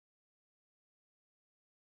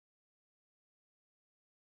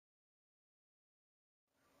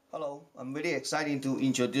Hello, I'm really excited to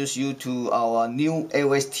introduce you to our new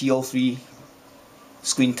LST03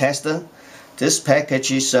 screen tester. This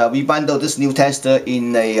package is, we bundle this new tester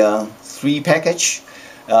in a 3 package.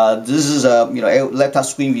 This is a laptop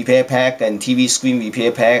screen repair pack and TV screen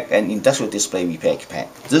repair pack and industrial display repair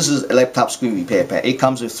pack. This is a laptop screen repair pack. It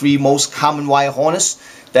comes with 3 most common wire harness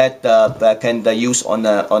that can use on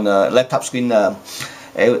a laptop screen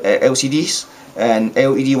LCDs and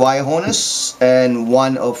LED wire harness and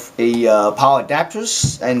 1 of a power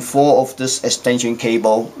adapters and 4 of this extension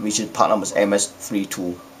cable, which is part number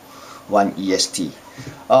LST03 EST.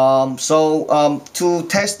 To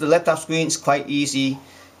test the laptop screen is quite easy.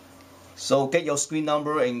 So get your screen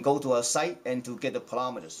number and go to our site and to get the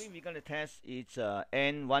parameters. The screen we're going to test is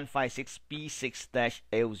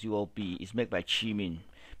N156B6-L0B. It's made by Chimin.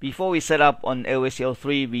 Before we set up on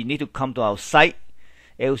LST03, we need to come to our site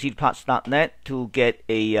lcdparts.net to get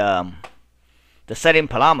the setting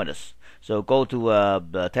parameters. So go to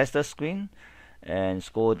the tester screen and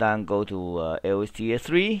scroll down, go to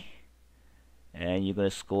LST03, and you're going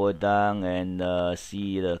to scroll down and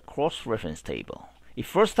see the cross-reference table. If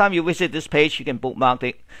first time you visit this page, you can bookmark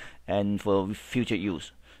it and for future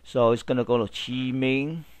use. So it's going to go to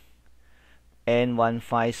Chimin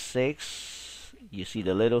N156. You see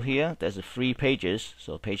the little here, there's 3 pages.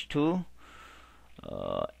 So page 2,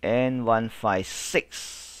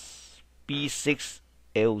 N156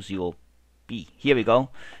 B6L0B. Here we go.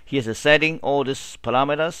 Here's the setting, all these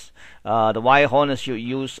parameters. The wire harness should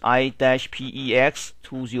use I-PEX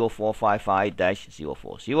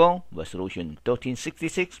 20455-040, resolution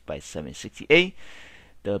 1366 by 768.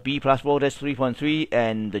 The B plus voltage 3.3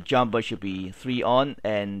 and the jumper should be 3 on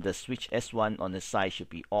and the switch S1 on the side should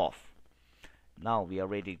be off. Now we are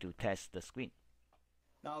ready to test the screen.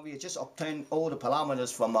 Now we just obtained all the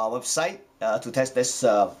parameters from our website to test this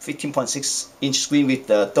 15.6-inch screen with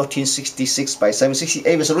 1366 by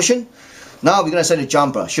 768 resolution. Now we're going to set the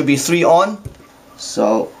jumper. Should be 3 on.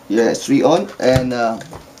 So yeah, it's 3 on and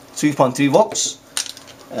 3.3 volts.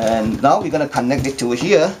 And now we're going to connect it to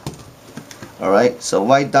here. Alright, so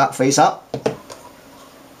white dot face up.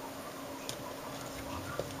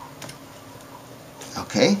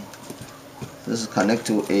 Okay. This is connect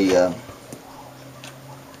to a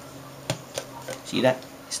see that?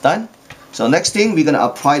 It's done. So next thing, we're gonna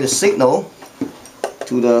apply the signal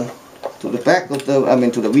to the back of the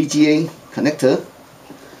to the VGA connector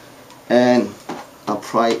and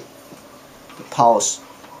apply the power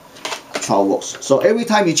 12 volts. So every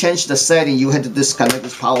time you change the setting, you have to disconnect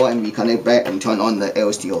this power and reconnect back and turn on the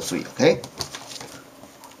LST03. Okay.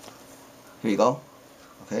 Here you go.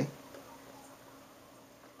 Okay.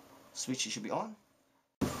 Switch should be on.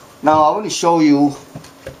 Now I want to show you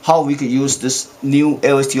how we could use this new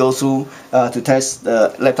LST03 to test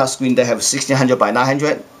the laptop screen that have 1600 by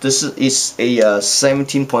 900. This is a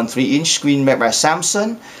 17.3-inch screen made by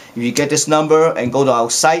Samsung. If you get this number and go to our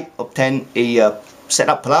site, obtain a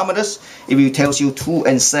setup parameters. It will tells you 2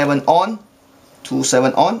 and 7 on, 2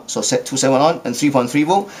 7 on. So set 2 7 on and 3.3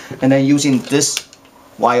 volt, and then using this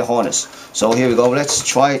wire harness. So here we go. Let's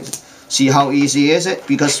try it. See how easy is it,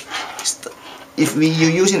 because if you're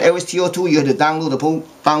using LST02, you have to download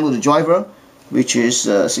the driver, which is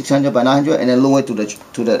 600 by 900, and then load it to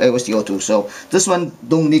the LST02. So this one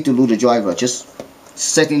don't need to load the driver. Just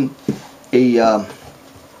setting a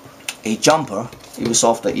jumper, it will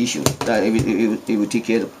solve the issue. It will take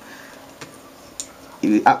care of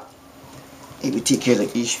it will take care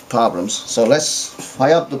of each problems. So let's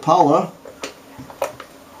fire up the power.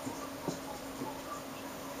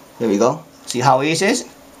 There we go. See how easy it is?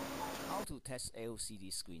 To test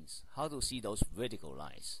LCD screens, how to see those vertical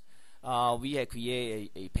lines. We have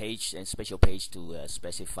created a page and special page to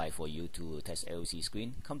specify for you to test LCD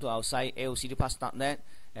screen. Come to our site lcdparts.net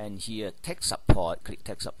and here tech support, click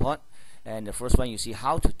tech support, and the first one you see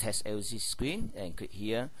how to test LCD screen and click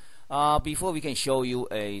here. Before we can show you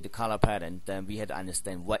the color pattern, then we had to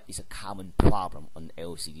understand what is a common problem on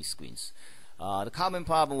LCD screens. The common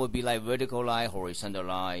problem would be like vertical line, horizontal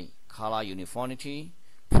line, color uniformity,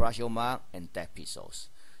 pressure mark, and dead pixels.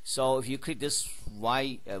 So if you click this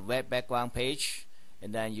white red background page,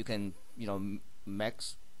 and then you can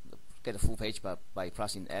get a full page by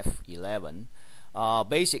pressing F11.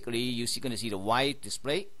 Basically, you're going to see the white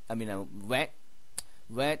display.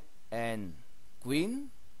 Red and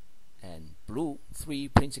green and blue, 3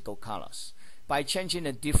 principal colors. By changing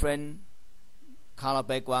a different color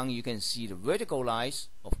background, you can see the vertical lines.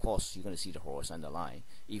 Of course, you're going to see the horizontal line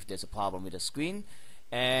if there's a problem with the screen.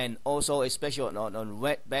 And also, especially on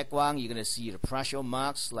red background, you're going to see the pressure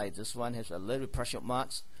marks, like this one has a little pressure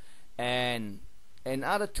marks. And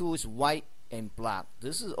other two is white and black.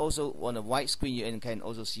 This is also on a white screen. You can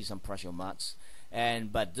also see some pressure marks.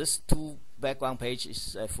 But this two background page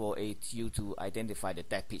is for you to identify the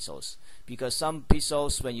dead pixels, because some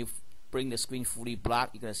pixels, when you bring the screen fully black,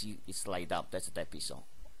 you're gonna see it's light up. That's a dead pixel.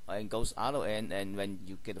 And goes other end, and when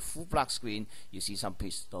you get a full black screen, you see some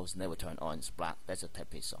pixels never turn on. It's black. That's a dead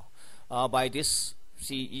pixel. By this,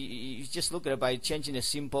 see, you just look at it by changing a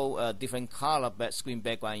simple different color screen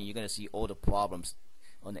background. You're gonna see all the problems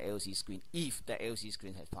on the LC screen if the LC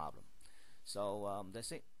screen has problem. So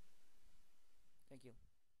that's it. Thank you.